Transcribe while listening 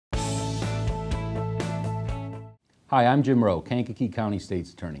Hi, I'm Jim Rowe, Kankakee County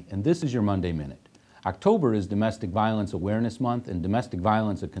State's Attorney, and this is your Monday Minute. October is Domestic Violence Awareness Month, and domestic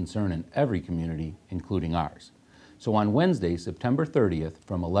violence is a concern in every community, including ours. So on Wednesday, September 30th,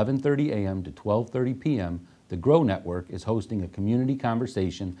 from 11:30 a.m. to 12:30 p.m., the Rowe Network is hosting a community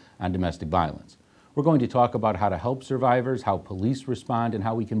conversation on domestic violence. We're going to talk about how to help survivors, how police respond, and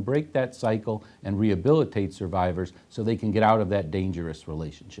how we can break that cycle and rehabilitate survivors so they can get out of that dangerous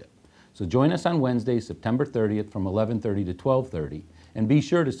relationship. So join us on Wednesday, September 30th from 11:30 to 12:30, and be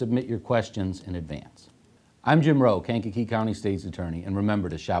sure to submit your questions in advance. I'm Jim Rowe, Kankakee County State's Attorney, and remember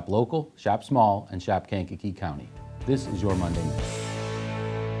to shop local, shop small, and shop Kankakee County. This is your Monday Minute.